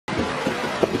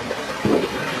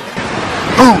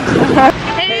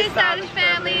Hey Stylish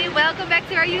family, welcome back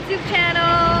to our YouTube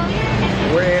channel.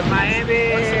 We're in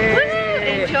Miami.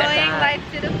 Woo! Enjoying life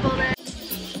to the fullest.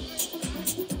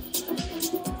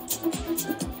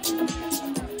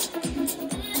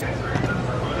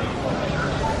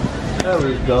 There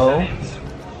we go.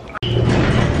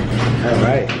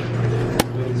 Alright.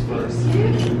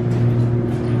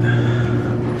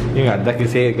 You got duck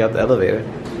his head, got the elevator.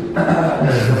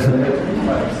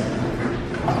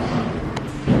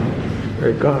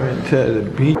 We're going to the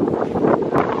beach.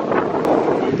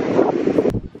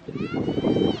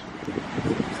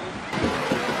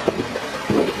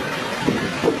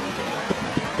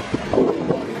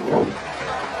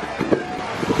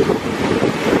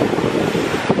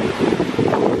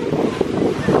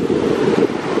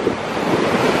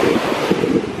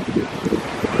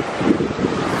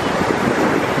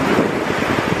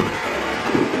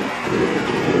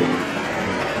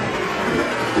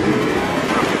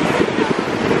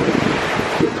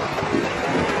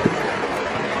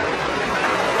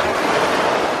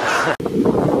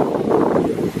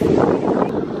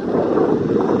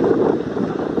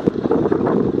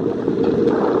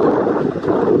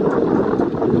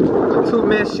 Two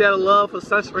men share love for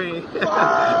sunscreen. It's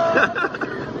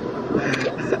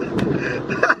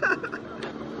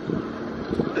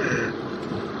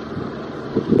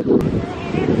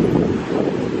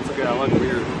okay, I like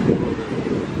weird.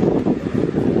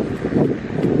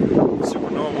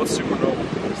 Super normal. What's super normal?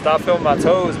 Stop filming my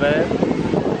toes, man.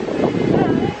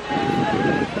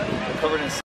 I'm covered in.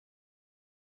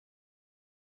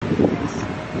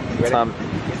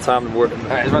 Time to work. Alright,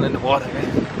 let's run in the water,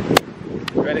 man.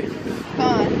 Ready?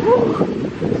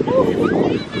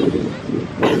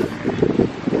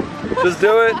 Just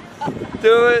do it.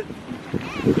 Do it.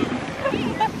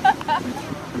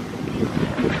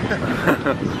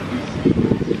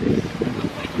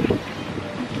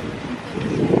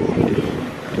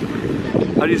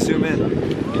 How do you zoom in?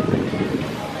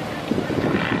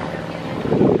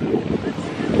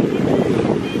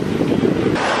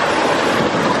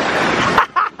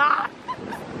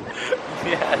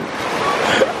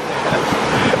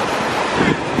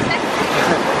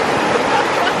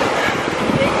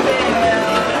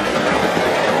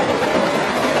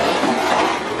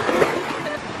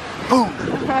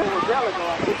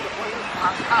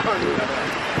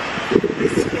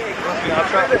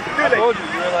 I told you, you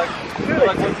were like,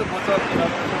 what's up, you know?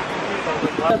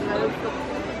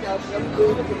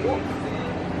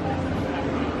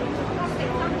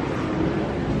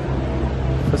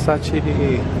 Versace.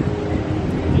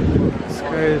 It's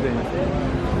crazy.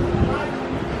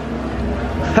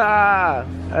 Ha!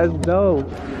 That's dope.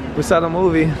 We saw the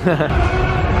movie.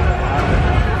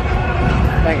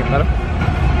 Thank you, brother.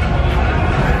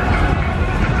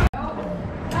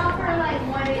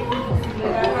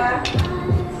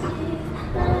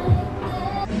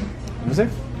 Music?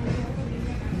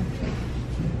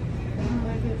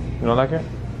 You don't like it?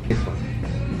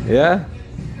 Yeah?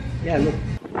 Yeah, look.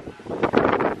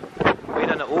 Wait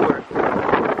on the Uber.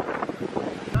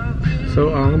 So,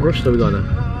 what grocery store we going to?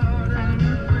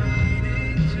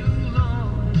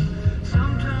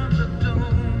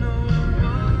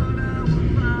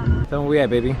 Tell me where we at,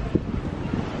 baby.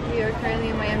 We are currently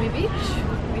in Miami Beach.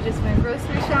 We just went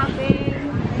grocery shopping.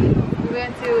 We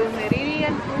went to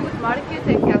Meridian Food Market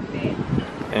and Cafe.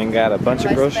 And got a bunch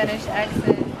of groceries. Spanish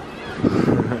accent.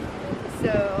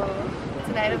 So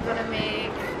tonight I'm gonna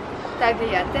make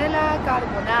tagliatella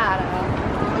carbonara,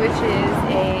 which is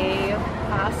a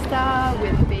pasta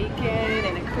with bacon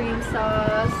and a cream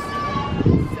sauce.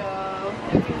 So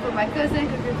cooking for my cousin,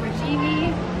 cooking for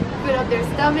Jeannie, put up their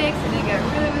stomachs and they get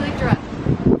really, really drunk.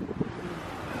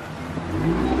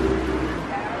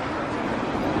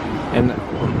 And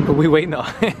we waiting on.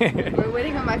 We're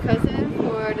waiting on my cousin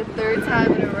for the third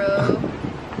time in a row.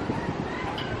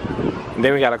 And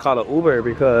then we gotta call an Uber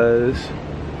because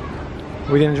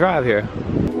we didn't drive here.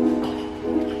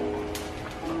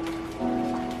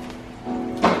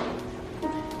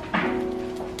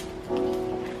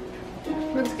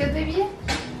 Looks good, baby?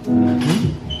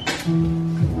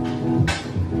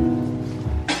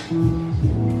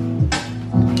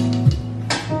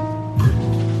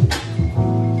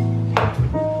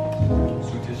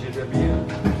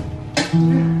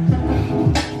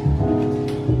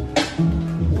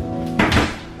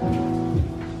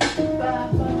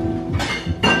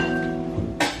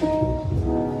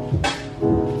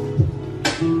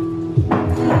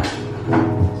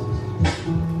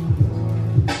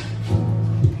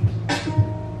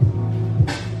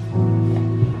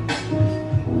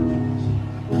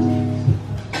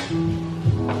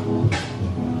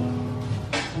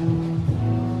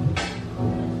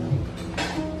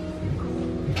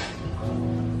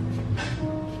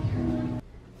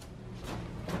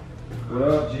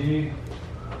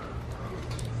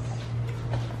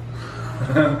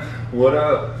 What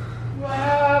up? What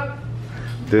up?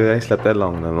 Dude, I ain't slept that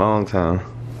long in a long time.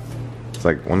 It's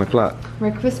like 1 o'clock.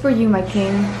 Breakfast for you, my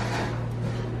king.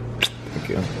 Thank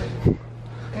you.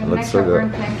 And Looks next so up, good.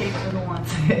 burn pancakes for who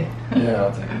wants it. Yeah,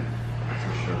 I'll take it.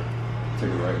 For sure. Take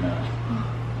it right now.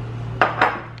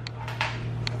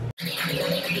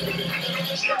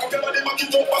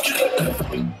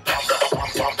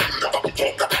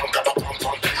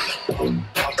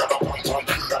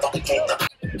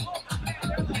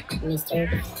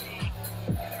 Mister.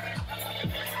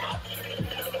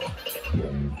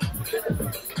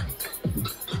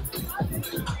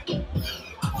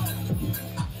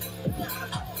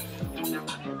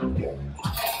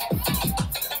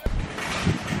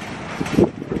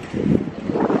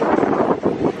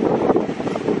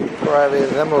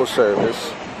 Private limo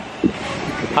service.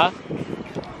 Huh?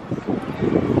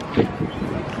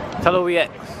 Tell her we at.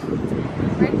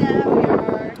 Right now we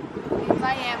are in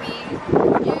Miami.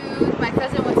 My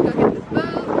cousin wants to go get the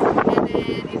boat, and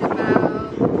then in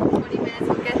about 20 minutes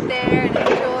we'll get there and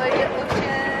enjoy the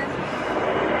ocean.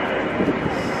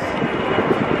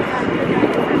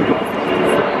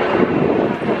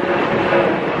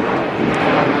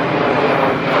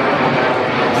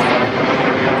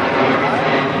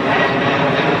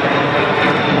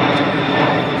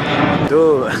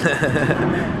 Dude.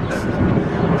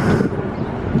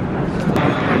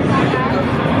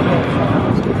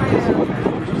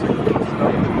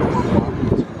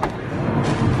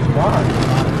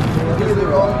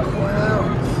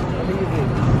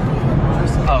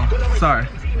 Oh, sorry.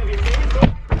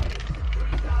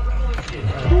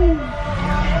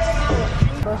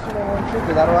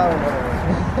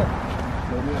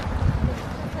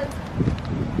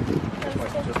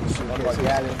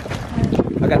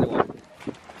 I got the one.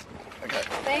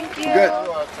 Thank you. Good.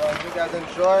 You guys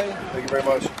enjoy. Thank you very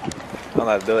much. I don't know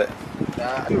how to do it.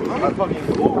 I'm fucking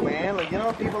cool, man. Like, you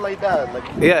know, people like that. Like,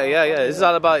 Yeah. This is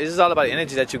all about the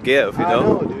energy that you give, you I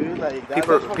know? know, dude. Like,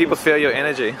 that, People feel your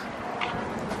energy.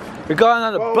 We're going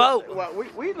on a boat. Well, we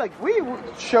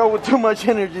show with too much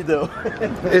energy, though.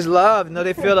 It's love. No,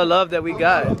 they feel the love that we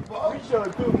got. We show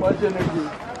too much energy.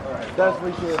 That's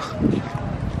for sure.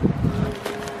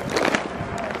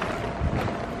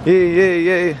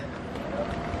 Yeah.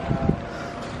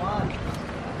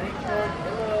 Make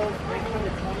sure the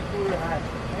 24 has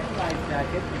 10 life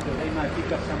jackets because they might pick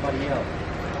up somebody else.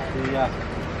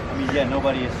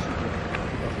 Nobody is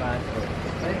super fast.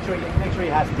 So make sure he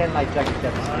has 10 life jackets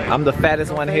at the start. I'm the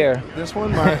fattest one here. This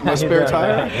one, my spare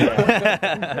tire. Okay.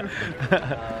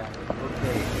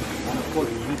 And of course,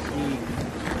 you see.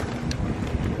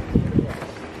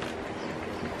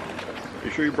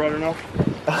 You sure you brought enough?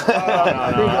 No,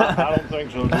 I don't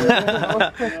think so, dude.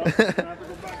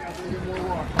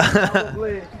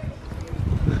 Where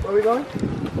are we going?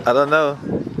 I don't know.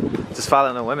 Just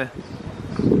following the women.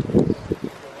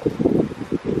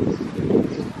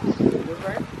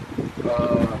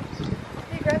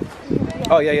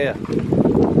 Oh yeah.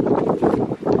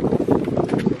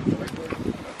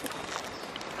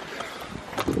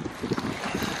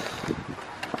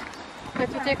 We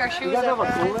have to take our shoes You guys have off.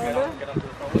 a cooler in there?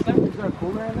 Is there a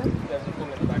cooler in there?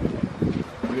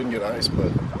 We didn't get ice,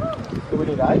 but Do we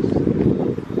need ice? we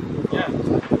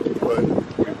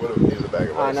would have needed a bag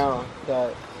of ice. I know.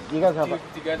 You guys have a... Do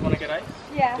you guys want to get ice?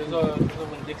 Yeah. There's a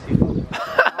Winn-Dixie.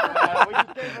 we can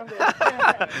take from there.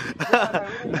 Yeah,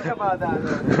 we didn't think about that.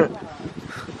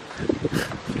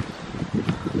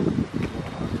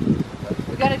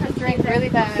 We gotta just drink really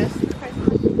fast.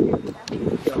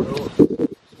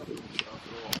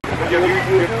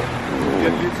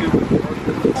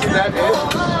 See that, dude?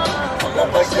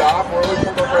 Like the off-road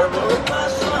from the railroad.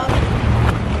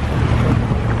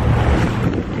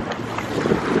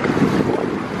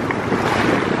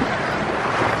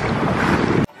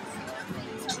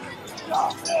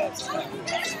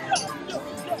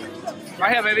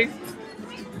 Right here, baby.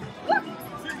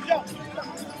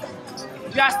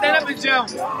 You gotta stand up and jump.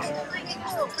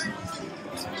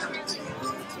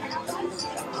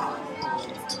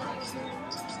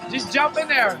 Just jump in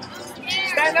there.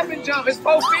 Stand up and jump. It's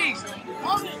 4 feet.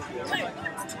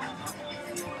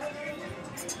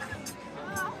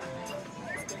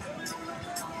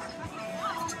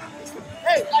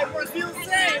 Hey, like what you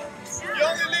say, you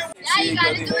only live. Yeah, you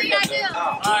gotta do what you gotta do.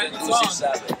 Alright, it's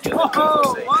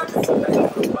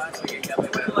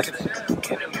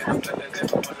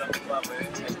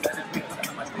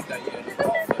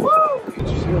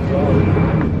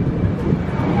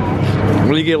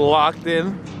When you get locked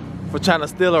in for trying to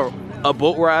steal a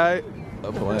boat ride.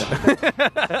 So we're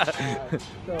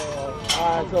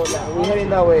heading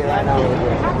that way right now.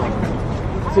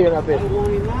 See you in a bit. I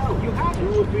want it now. You have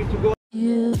 2 or 3 to go.